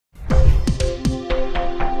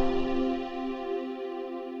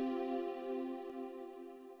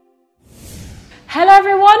Hello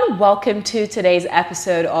everyone, welcome to today's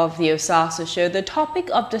episode of the Osasu Show. The topic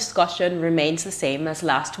of discussion remains the same as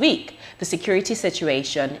last week, the security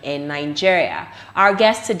situation in Nigeria. Our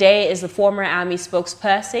guest today is the former Army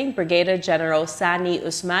spokesperson, Brigadier General Sani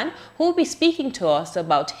Usman, who will be speaking to us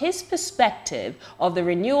about his perspective of the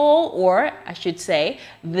renewal, or I should say,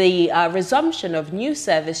 the resumption of new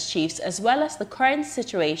service chiefs, as well as the current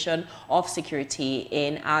situation of security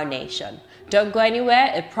in our nation. Don't go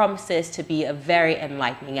anywhere, it promises to be a very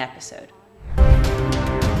enlightening episode.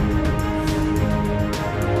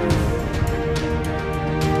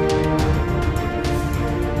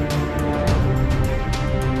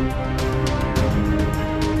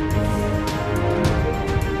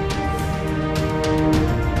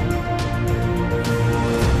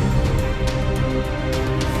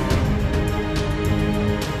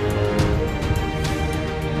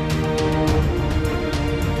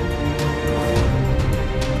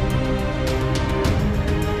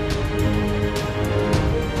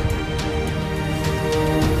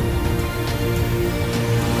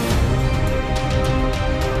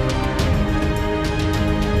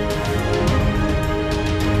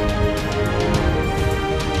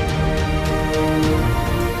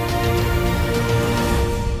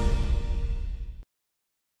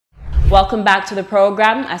 Welcome back to the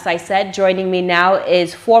program. As I said, joining me now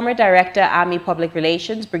is former Director, Army Public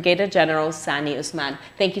Relations, Brigadier General Sani Usman.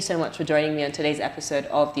 Thank you so much for joining me on today's episode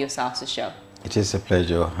of the Osasu Show. It is a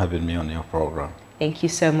pleasure having me on your program. Thank you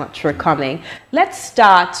so much for coming. Let's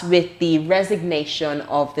start with the resignation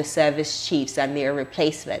of the service chiefs and their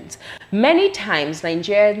replacements. Many times,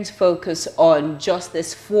 Nigerians focus on just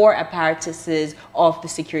these four apparatuses of the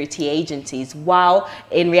security agencies, while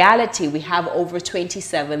in reality, we have over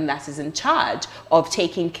 27 that is in charge of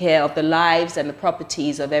taking care of the lives and the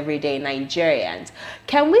properties of everyday Nigerians.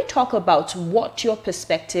 Can we talk about what your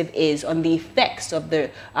perspective is on the effects of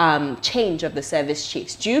the change of the service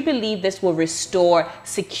chiefs? Do you believe this will restore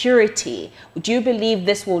security? Do you believe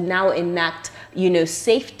this will now enact,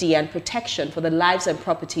 safety and protection for the lives and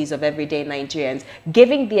properties of everyday Nigerians,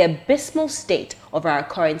 given the abysmal state of our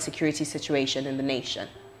current security situation in the nation?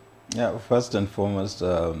 Yeah, first and foremost,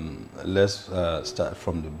 let's start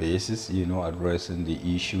from the basis, addressing the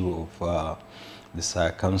issue of the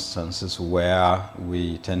circumstances where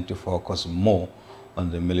we tend to focus more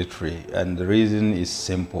on the military. And the reason is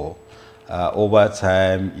simple. Over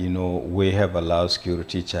time, we have allowed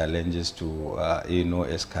security challenges to,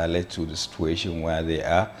 escalate to the situation where they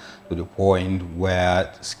are, to the point where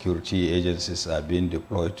security agencies are being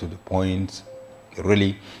deployed, to the point,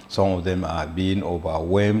 really, some of them are being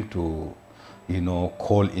overwhelmed to,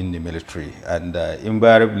 call in the military. And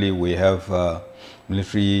invariably, we have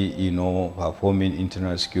military, performing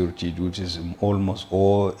internal security duties in almost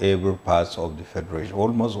every parts of the federation,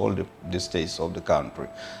 almost all the states of the country.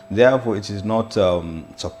 Therefore, it is not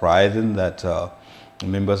surprising that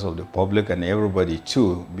members of the public and everybody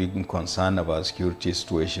too, being concerned about security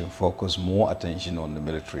situation, focus more attention on the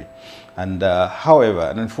military. And however,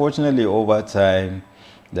 and unfortunately, over time,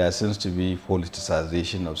 there seems to be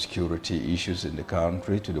politicization of security issues in the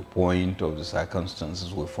country to the point of the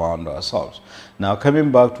circumstances we found ourselves. Now,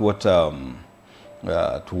 coming back to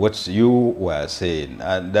what you were saying,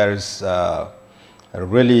 there is a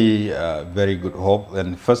really very good hope.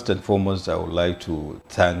 And first and foremost, I would like to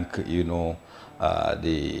thank, the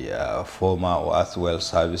former or as well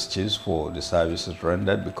service chiefs for the services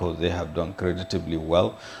rendered, because they have done creditably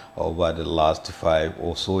well over the last 5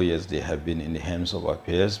 or so years they have been in the hands of our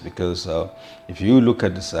peers. Because if you look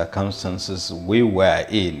at the circumstances we were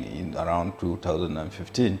in around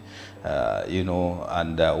 2015,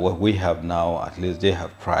 and what we have now, at least they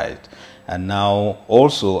have tried. And now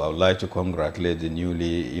also I would like to congratulate the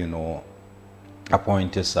newly,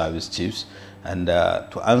 appointed service chiefs. And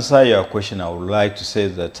to answer your question, I would like to say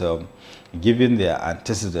that given their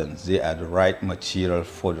antecedents, they are the right material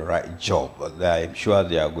for the right job. I am sure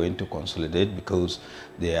they are going to consolidate because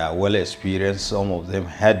they are well experienced. Some of them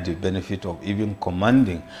had the benefit of even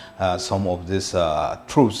commanding some of these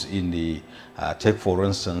troops in the take, for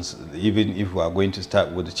instance, even if we are going to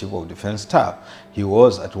start with the Chief of Defense Staff, he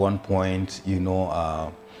was at one point,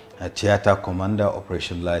 a theater commander,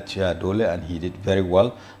 Operation Latia Dole, and he did very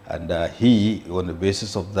well. And he, on the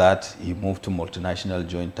basis of that, he moved to Multinational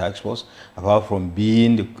Joint Task Force. Apart from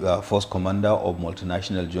being the first commander of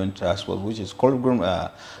Multinational Joint Task Force, which is called, which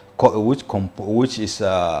is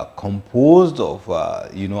composed of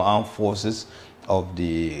armed forces of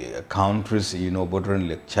the countries bordering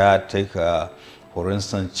Lake Chad. Take for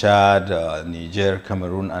instance Chad, Niger,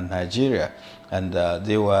 Cameroon, and Nigeria. And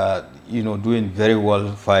they were doing very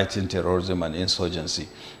well fighting terrorism and insurgency.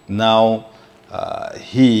 Now,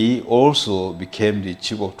 he also became the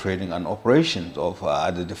chief of training and operations of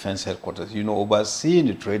the defense headquarters, you know, overseeing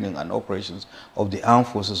the training and operations of the armed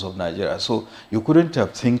forces of Nigeria. So you couldn't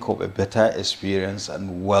have think of a better experience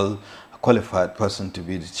and well qualified person to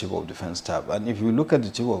be the chief of defense staff. And if you look at the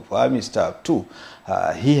chief of army staff too,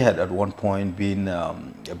 he had at one point been a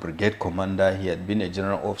brigade commander. He had been a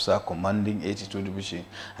general officer commanding 82 division,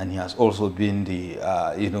 and he has also been the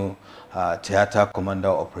theater commander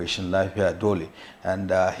operation life here at Dole,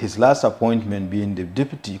 and his last appointment being the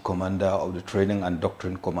deputy commander of the training and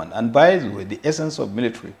doctrine command. And by the way, the essence of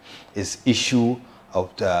military is issue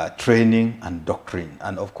of the training and doctrine,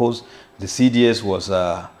 and of course the CDS was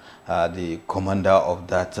the commander of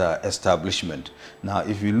that establishment. Now,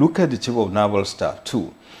 if you look at the chief of naval staff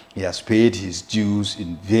too, he has paid his dues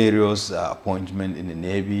in various appointments in the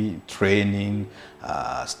Navy, training,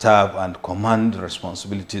 staff and command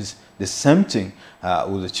responsibilities. The same thing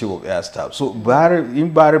with the chief of air staff. So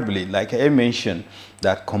invariably, like I mentioned,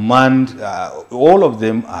 that command, all of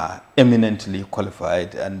them are eminently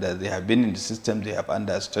qualified, and they have been in the system, they have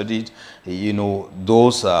understudied, you know,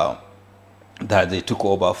 those that they took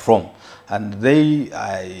over from. And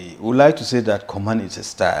I would like to say that command is a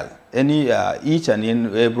style. Each and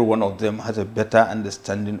every one of them has a better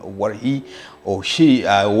understanding of what he or she,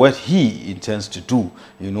 what he intends to do,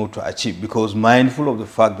 you know, to achieve, because mindful of the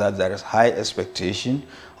fact that there is high expectation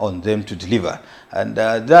on them to deliver. And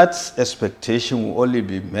that expectation will only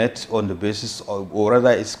be met on the basis of, or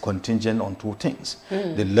rather it's contingent on two things,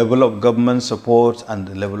 the level of government support and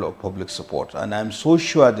the level of public support. And I'm so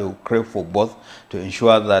sure they will crave for both to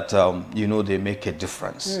ensure that, you know, they make a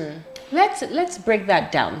difference. Let's break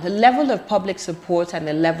that down, the level of public support and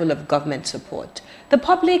the level of government support. The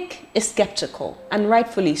public is skeptical, and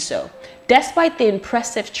rightfully so. Despite the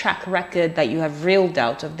impressive track record that you have reeled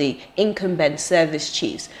out of the incumbent service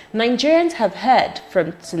chiefs, Nigerians have heard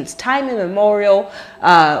since time immemorial,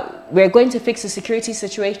 we're going to fix the security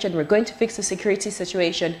situation, we're going to fix the security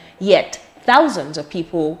situation, yet thousands of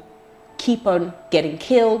people keep on getting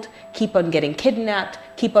killed, keep on getting kidnapped,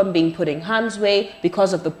 keep on being put in harm's way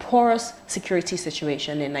because of the porous security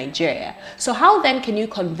situation in Nigeria. So how then can you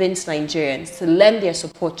convince Nigerians to lend their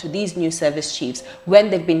support to these new service chiefs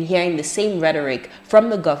when they've been hearing the same rhetoric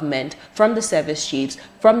from the government, from the service chiefs,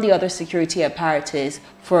 from the other security apparatus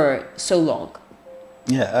for so long?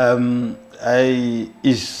 Yeah,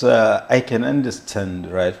 I can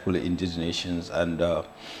understand rightfully indignations and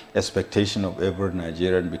expectation of every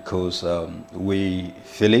Nigerian, because we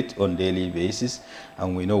feel it on a daily basis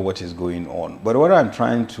and we know what is going on. But what I'm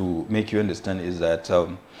trying to make you understand is that,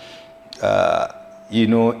 you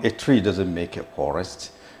know, a tree doesn't make a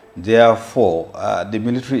forest. Therefore, the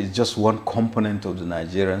military is just one component of the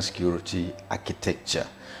Nigerian security architecture.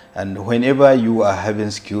 And whenever you are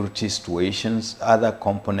having security situations, other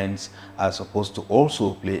components are supposed to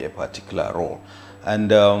also play a particular role.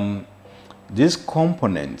 And these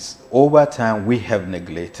components, over time, we have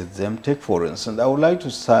neglected them. Take, for instance, I would like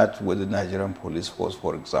to start with the Nigerian police force,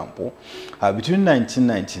 for example. Between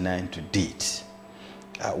 1999 to date,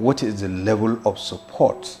 what is the level of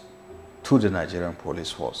support to the Nigerian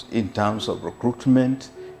police force in terms of recruitment,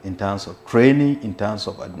 in terms of training, in terms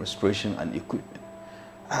of administration and equipment?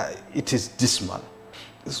 It is dismal.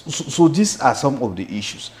 So these are some of the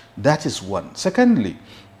issues. That is one. Secondly,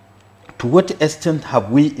 to what extent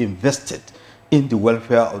have we invested in the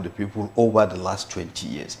welfare of the people over the last 20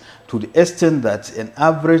 years? To the extent that an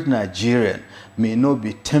average Nigerian may not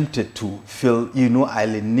be tempted to feel, you know,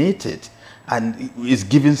 alienated and is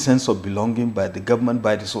given sense of belonging by the government,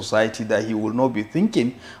 by the society, that he will not be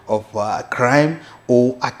thinking of crime,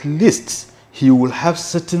 or at least he will have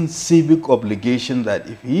certain civic obligation that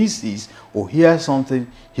if he sees or hears something,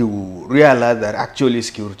 he will realize that actually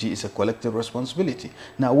security is a collective responsibility.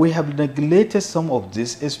 Now, we have neglected some of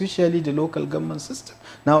this, especially the local government system.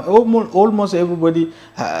 Now, almost everybody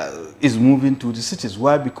is moving to the cities.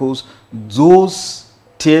 Why? Because those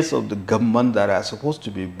tiers of the government that are supposed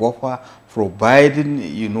to be buffer, providing,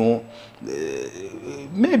 you know,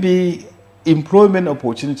 maybe employment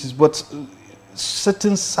opportunities, but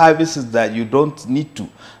certain services that you don't need to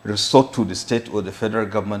resort to the state or the federal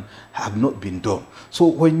government have not been done. So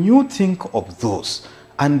when you think of those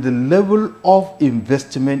and the level of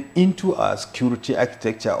investment into our security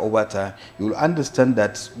architecture over time, you will understand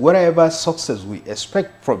that whatever success we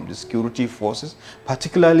expect from the security forces,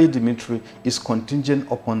 particularly the military, is contingent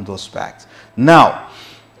upon those facts. Now,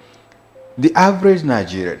 the average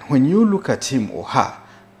Nigerian, when you look at him or her,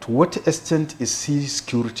 to what extent is he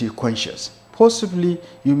security conscious? possibly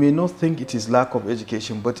you may not think it is lack of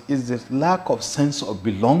education, but it's the lack of sense of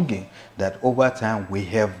belonging that over time we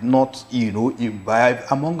have not, imbibed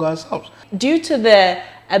among ourselves. Due to the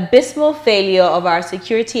abysmal failure of our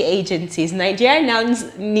security agencies,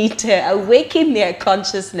 Nigerians need to awaken their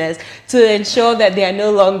consciousness to ensure that they are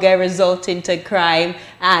no longer resorting to crime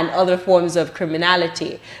and other forms of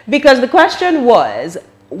criminality. Because the question was,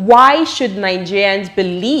 why should Nigerians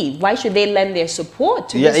believe? Why should they lend their support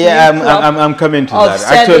to this? I'm coming to that.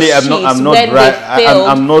 Actually,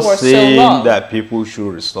 I'm not saying that people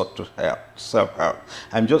should resort to help, self-help.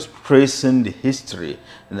 I'm just tracing the history.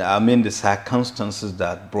 I mean, the circumstances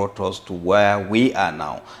that brought us to where we are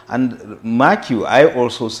now. And mark you, I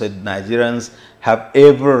also said Nigerians have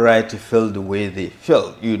every right to feel the way they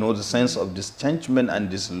feel. The sense of disenchantment and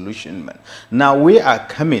disillusionment. Now we are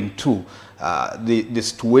coming to the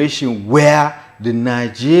situation where the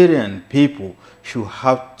Nigerian people should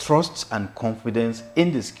have trust and confidence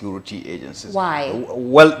in the security agencies. Why?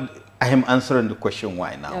 Well, I am answering the question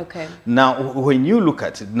why now. Okay. Now, when you look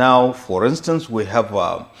at it now, for instance, we have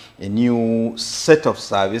a new set of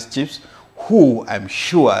service chiefs who I'm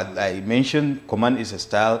sure, like I mentioned, command is a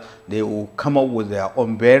style. They will come up with their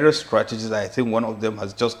own various strategies. I think one of them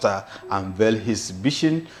has just unveiled his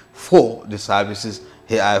vision for the services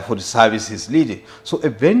he's leading. So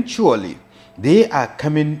eventually, they are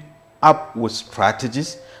coming up with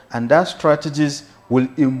strategies, and that strategies will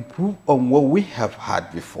improve on what we have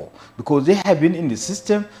had before, because they have been in the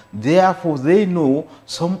system. Therefore, they know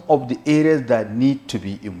some of the areas that need to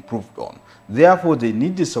be improved on. Therefore, they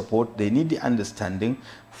need the support, they need the understanding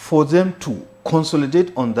for them to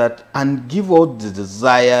consolidate on that and give out the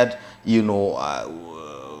desired,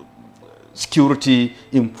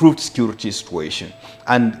 improved security situation.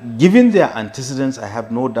 And given their antecedents, I have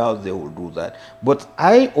no doubt they will do that. But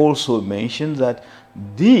I also mentioned that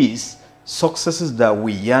these successes that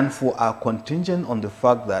we yearn for are contingent on the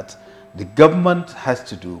fact that the government has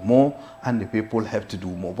to do more and the people have to do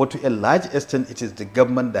more. But to a large extent, it is the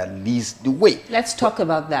government that leads the way. Let's talk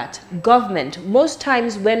about that. Government. Most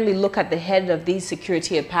times when we look at the head of these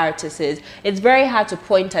security apparatuses, it's very hard to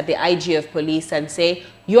point at the IG of police and say,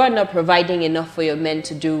 you are not providing enough for your men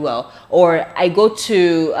to do well. Or I go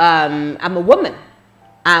to, I'm a woman.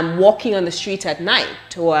 I'm walking on the street at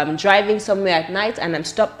night, or I'm driving somewhere at night and I'm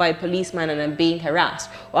stopped by a policeman and I'm being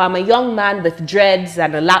harassed. Or I'm a young man with dreads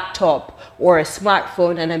and a laptop or a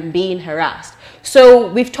smartphone and I'm being harassed. So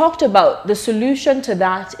we've talked about the solution to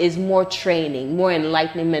that is more training, more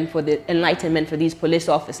enlightenment for these police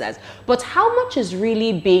officers. But how much is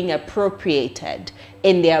really being appropriated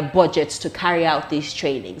in their budgets to carry out these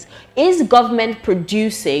trainings? Is government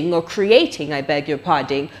producing or creating, I beg your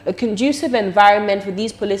pardon, a conducive environment for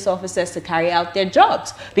these police officers to carry out their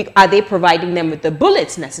jobs? Are they providing them with the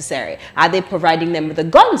bullets necessary? Are they providing them with the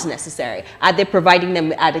guns necessary? Are they providing them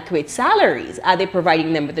with adequate salaries? Are they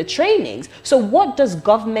providing them with the trainings? So what does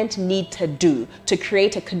government need to do to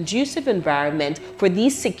create a conducive environment for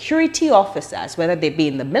these security officers, whether they be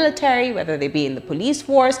in the military, whether they be in the police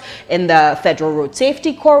force, in the Federal Road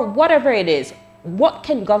Safety Corps, whatever it is? What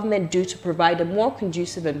can government do to provide a more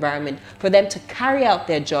conducive environment for them to carry out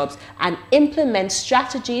their jobs and implement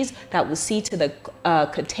strategies that will see to the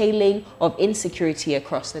curtailing of insecurity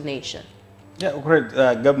across the nation? Yeah, great.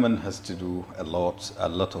 Government has to do a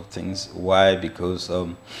lot of things. Why? Because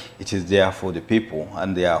it is there for the people,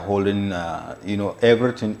 and they are holding,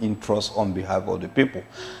 everything in trust on behalf of the people.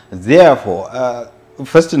 Therefore,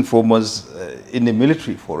 first and foremost, in the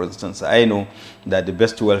military, for instance, I know that the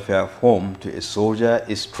best welfare form to a soldier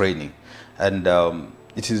is training. And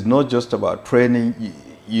it is not just about training,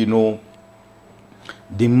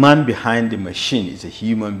 the man behind the machine is a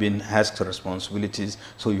human being, has responsibilities,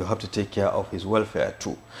 so you have to take care of his welfare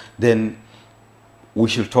too. Then we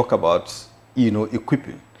should talk about,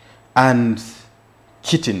 equipping and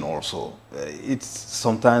kitting also. It's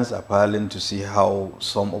sometimes appalling to see how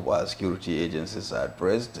some of our security agencies are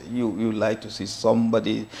dressed. You like to see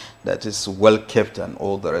somebody that is well kept and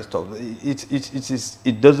all the rest of it.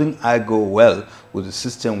 It doesn't go well with the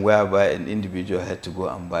system whereby an individual had to go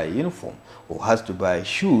and buy a uniform or has to buy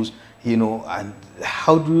shoes, and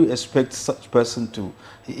how do you expect such person to,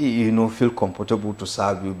 feel comfortable to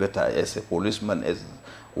serve you better as a policeman, as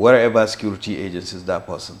wherever security agencies that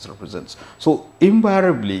person represents? So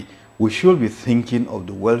invariably, we should be thinking of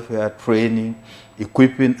the welfare, training,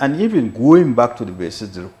 equipping, and even going back to the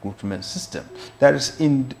basics, the recruitment system. That is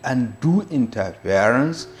undue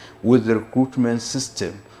interference with the recruitment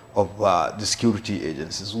system of the security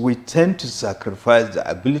agencies. We tend to sacrifice the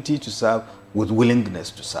ability to serve with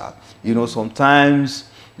willingness to serve. Sometimes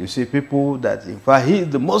You see people that, in fact, he is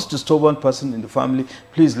the most disturbing person in the family,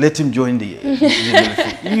 please let him join the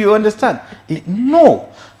military. You understand? No.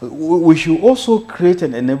 We should also create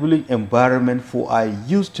an enabling environment for our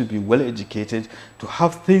youth to be well educated, to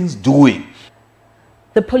have things doing.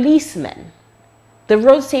 The policemen, the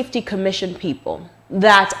Road Safety Commission people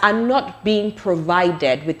that are not being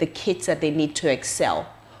provided with the kits that they need to excel,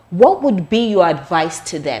 what would be your advice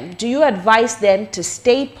to them? Do you advise them to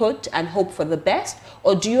stay put and hope for the best?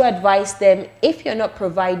 Or do you advise them, if you're not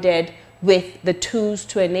provided with the tools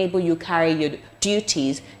to enable you carry your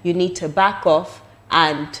duties, you need to back off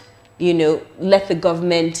and, you know, let the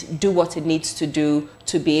government do what it needs to do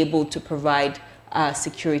to be able to provide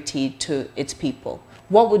security to its people?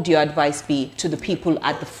 What would your advice be to the people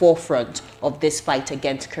at the forefront of this fight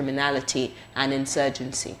against criminality and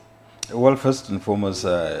insurgency? Well, first and foremost,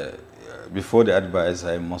 before the advice,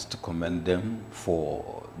 I must commend them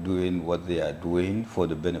for doing what they are doing for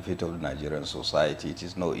the benefit of the Nigerian society. It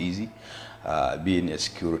is not easy being a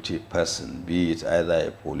security person, be it either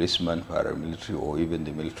a policeman, paramilitary, or even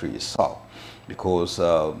the military itself, because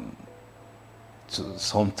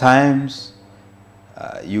sometimes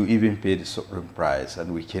you even pay the supreme price,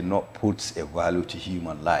 and we cannot put a value to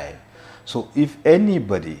human life. So if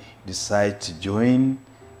anybody decides to join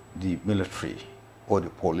the military or the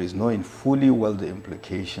police, knowing fully well the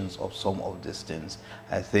implications of some of these things,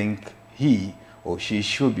 I think he or she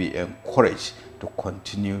should be encouraged to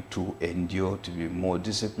continue to endure, to be more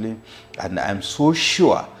disciplined. And I'm so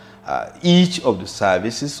sure each of the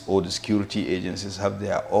services or the security agencies have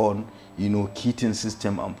their own, you know, kitting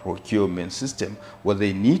system and procurement system. What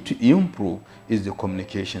they need to improve is the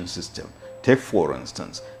communication system. Take, for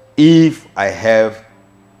instance, if I have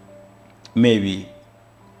maybe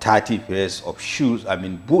 30 pairs of shoes,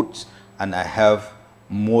 boots, and I have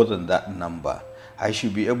more than that number, I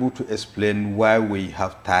should be able to explain why we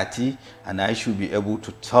have 30, and I should be able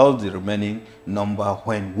to tell the remaining number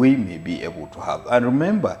when we may be able to have. And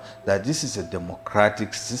remember that this is a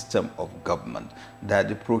democratic system of government, that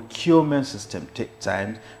the procurement system takes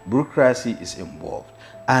time, bureaucracy is involved.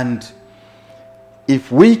 And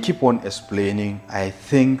if we keep on explaining, I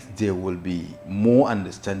think there will be more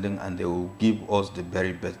understanding, and they will give us the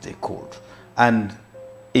very best they could. And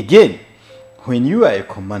again, when you are a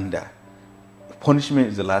commander, punishment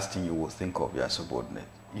is the last thing you will think of your subordinate.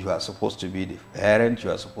 You are supposed to be the parent, you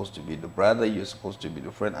are supposed to be the brother, you are supposed to be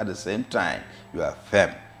the friend. At the same time, you are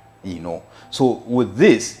firm, you know. So with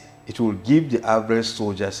this, it will give the average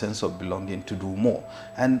soldier a sense of belonging to do more.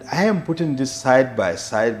 And I am putting this side by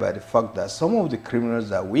side by the fact that some of the criminals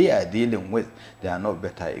that we are dealing with, they are not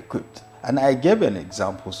better equipped. And I gave an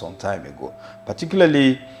example some time ago,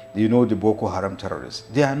 particularly, you know, the Boko Haram terrorists.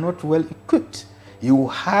 They are not well equipped. You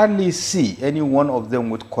hardly see any one of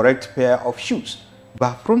them with correct pair of shoes,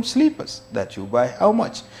 but from slippers that you buy how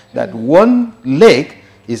much? That one leg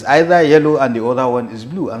is either yellow and the other one is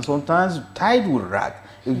blue, and sometimes tied with rag.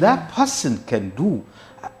 If that person can do,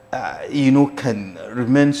 you know, can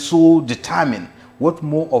remain so determined, what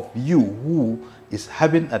more of you who is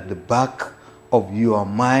having at the back of your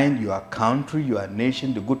mind, your country, your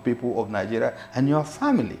nation, the good people of Nigeria, and your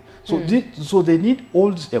family. So, so they need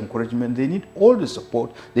all this encouragement, they need all the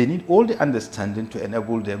support, they need all the understanding to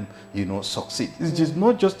enable them, you know, succeed. It is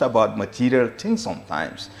not just about material things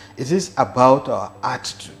sometimes. It is about our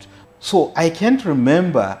attitude. So I can't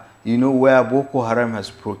remember, you know, where Boko Haram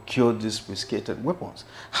has procured these sophisticated weapons.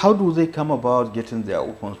 How do they come about getting their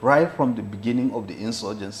weapons right from the beginning of the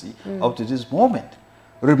insurgency up to this moment?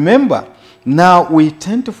 Remember, now we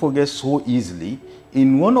tend to forget so easily.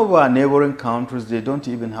 In one of our neighboring countries, they don't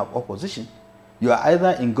even have opposition. You are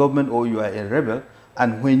either in government or you are a rebel.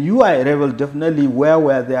 And when you are a rebel, definitely where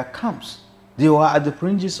were their camps? They were at the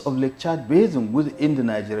fringes of Lake Chad Basin within the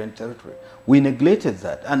Nigerian territory. We neglected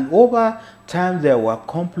that. And over time, there were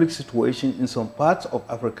conflict situations in some parts of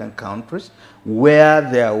African countries where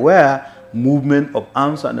there were movement of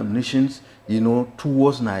arms and ammunition, you know,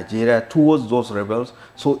 towards Nigeria, towards those rebels.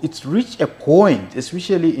 So it's reached a point,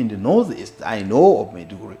 especially in the northeast, I know of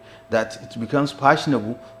Maiduguri, that it becomes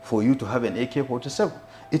fashionable for you to have an AK-47.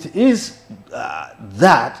 It is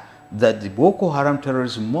that the Boko Haram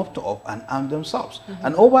terrorists mopped up and armed themselves.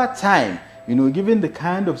 And over time, you know, given the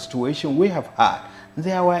kind of situation we have had,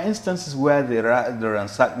 there were instances where they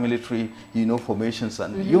ransacked military, you know, formations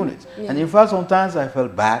and units. And in fact, sometimes I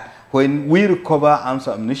felt bad. When we recover arms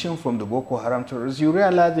and ammunition from the Boko Haram terrorists, you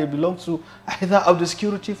realize they belong to either of the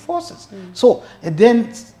security forces. So, and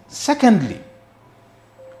then, secondly,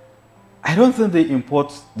 I don't think they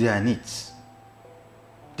import their needs.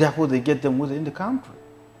 Therefore, they get them within the country.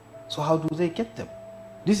 So how do they get them?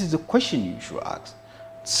 This is the question you should ask.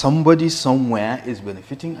 somebody somewhere is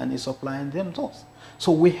benefiting and is supplying them those.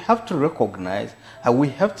 So we have to recognize and we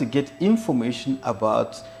have to get information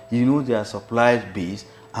about, you know, their supply base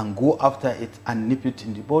and go after it and nip it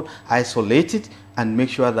in the bud, isolate it and make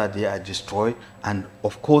sure that they are destroyed and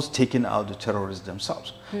of course taking out the terrorists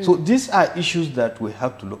themselves. So these are issues that we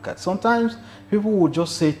have to look at. Sometimes people will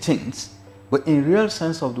just say things, but in real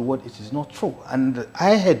sense of the word, it is not true. And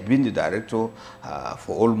I had been the director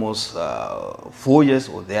for almost 4 years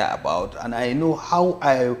or thereabout, and I know how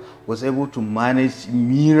I was able to manage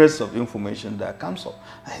myriads of information that comes up.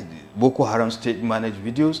 Boko Haram state managed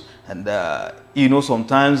videos, and you know,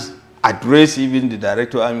 sometimes address even the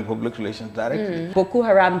director of Army Public Relations directly. Boko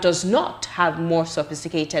Haram does not have more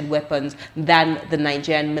sophisticated weapons than the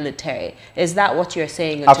Nigerian military. Is that what you're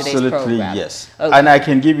saying on today's program? Absolutely, yes. Okay. And I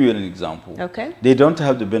can give you an example. Okay. They don't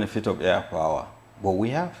have the benefit of air power, but we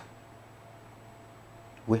have.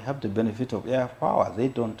 We have the benefit of air power. They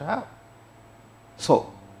don't have.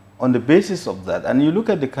 So, on the basis of that, and you look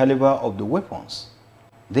at the caliber of the weapons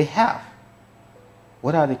they have.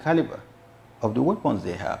 What are the caliber of the weapons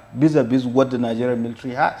they have vis-a-vis what the Nigerian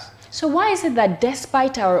military has? So why is it that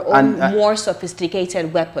despite our own more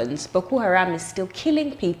sophisticated weapons, Boko Haram is still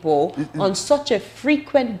killing people on such a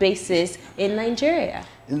frequent basis in Nigeria?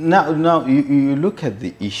 Now you look at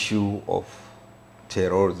the issue of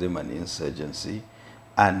terrorism and insurgency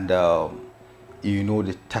and you know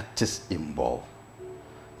the tactics involved.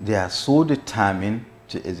 They are so determined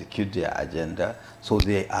to execute their agenda, so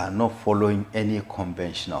they are not following any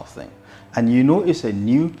conventional thing. And you know, it's a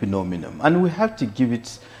new phenomenon, and we have to give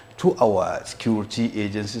it to our security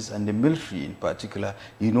agencies and the military in particular,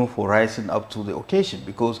 you know, for rising up to the occasion,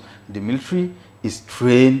 because the military is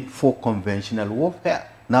trained for conventional warfare.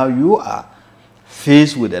 Now you are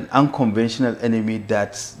faced with an unconventional enemy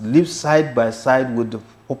that lives side by side with the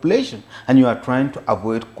population, and you are trying to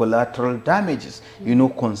avoid collateral damages, you know,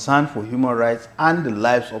 concern for human rights and the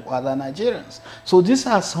lives of other Nigerians. So these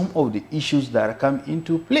are some of the issues that come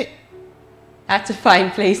into play. That's a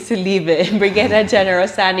fine place to leave it. Brigadier General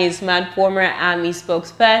Sani Usman, former Army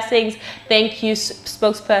spokesperson. Thank you,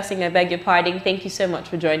 spokesperson, I beg your pardon. Thank you so much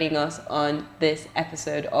for joining us on this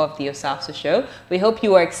episode of the Osasu Show. We hope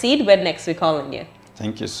you will exceed when next we call on you.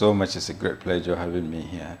 Thank you so much. It's a great pleasure having me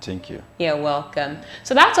here. Thank you. You're welcome.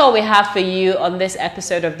 So that's all we have for you on this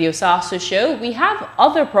episode of the Osasu Show. We have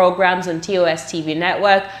other programs on TOS TV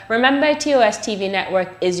Network. Remember, TOS TV Network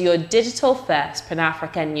is your digital-first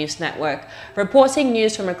Pan-African news network, reporting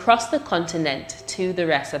news from across the continent to the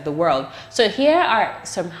rest of the world. So here are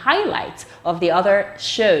some highlights of the other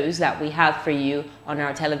shows that we have for you on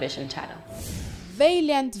our television channel.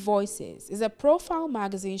 Valiant Voices is a profile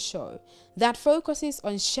magazine show that focuses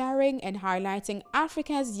on sharing and highlighting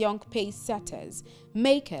Africa's young pace setters,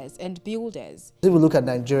 makers, and builders. If we look at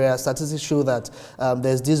Nigeria, statistics show that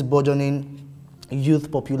there's this burgeoning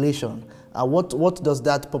youth population. What does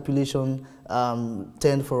that population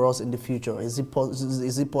tend for us in the future? Is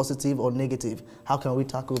it positive or negative? How can we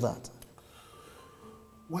tackle that?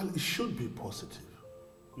 Well, it should be positive,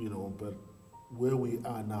 you know, but where we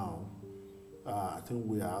are now, I think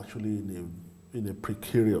we are actually in a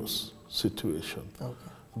precarious situation. Okay.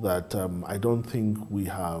 That I don't think we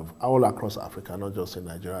have, all across Africa, not just in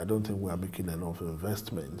Nigeria, I don't think we are making enough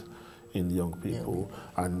investment in young people.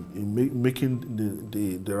 Yeah. And in making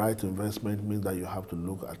the right investment means that you have to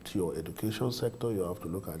look at your education sector, you have to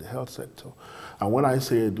look at the health sector. And when I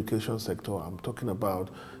say education sector, I'm talking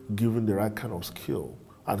about giving the right kind of skill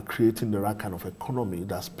and creating the right kind of economy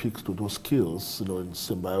that speaks to those skills, you know, in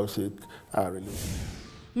symbiotic relations.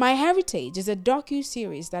 My Heritage is a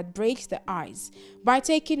docu-series that breaks the ice by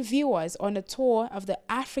taking viewers on a tour of the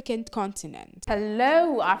African continent.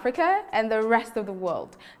 Hello, Africa and the rest of the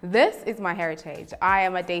world. This is My Heritage. I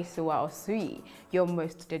am Adesuwa Osui, your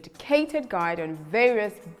most dedicated guide on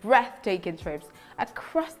various breathtaking trips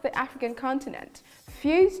across the African continent,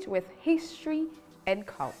 fused with history and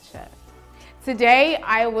culture. Today,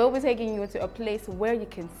 I will be taking you to a place where you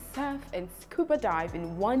can surf and scuba dive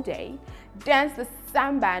in one day, dance the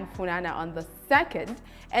samba and funana on the second,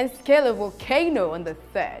 and scale a volcano on the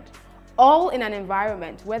third. All in an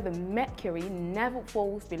environment where the mercury never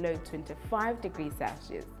falls below 25 degrees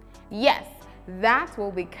Celsius. Yes, that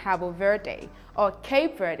will be Cabo Verde, or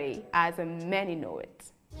Cape Verde as many know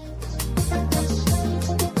it.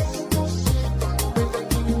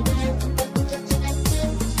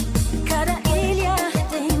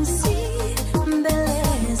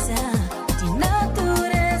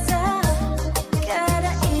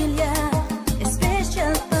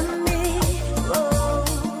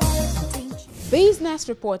 Business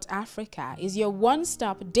Report Africa is your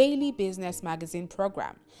one-stop daily business magazine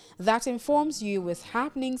program that informs you with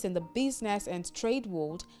happenings in the business and trade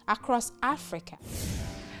world across Africa.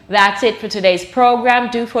 That's it for today's program.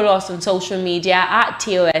 Do follow us on social media at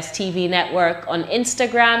TOS TV Network on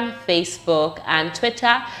Instagram, Facebook, and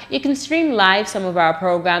Twitter. You can stream live some of our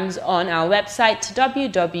programs on our website,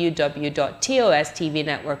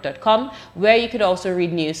 www.tostvnetwork.com, where you could also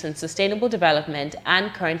read news on sustainable development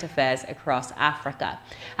and current affairs across Africa.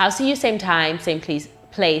 I'll see you same time, same place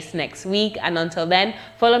next week, and until then,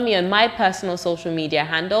 follow me on my personal social media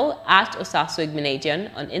handle at Osasu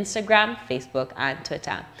on Instagram, Facebook, and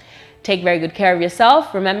Twitter. Take very good care of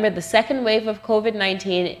yourself. Remember, the second wave of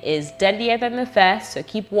COVID-19 is deadlier than the first, so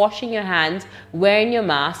keep washing your hands, wearing your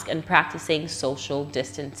mask, and practicing social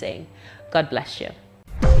distancing. God bless you.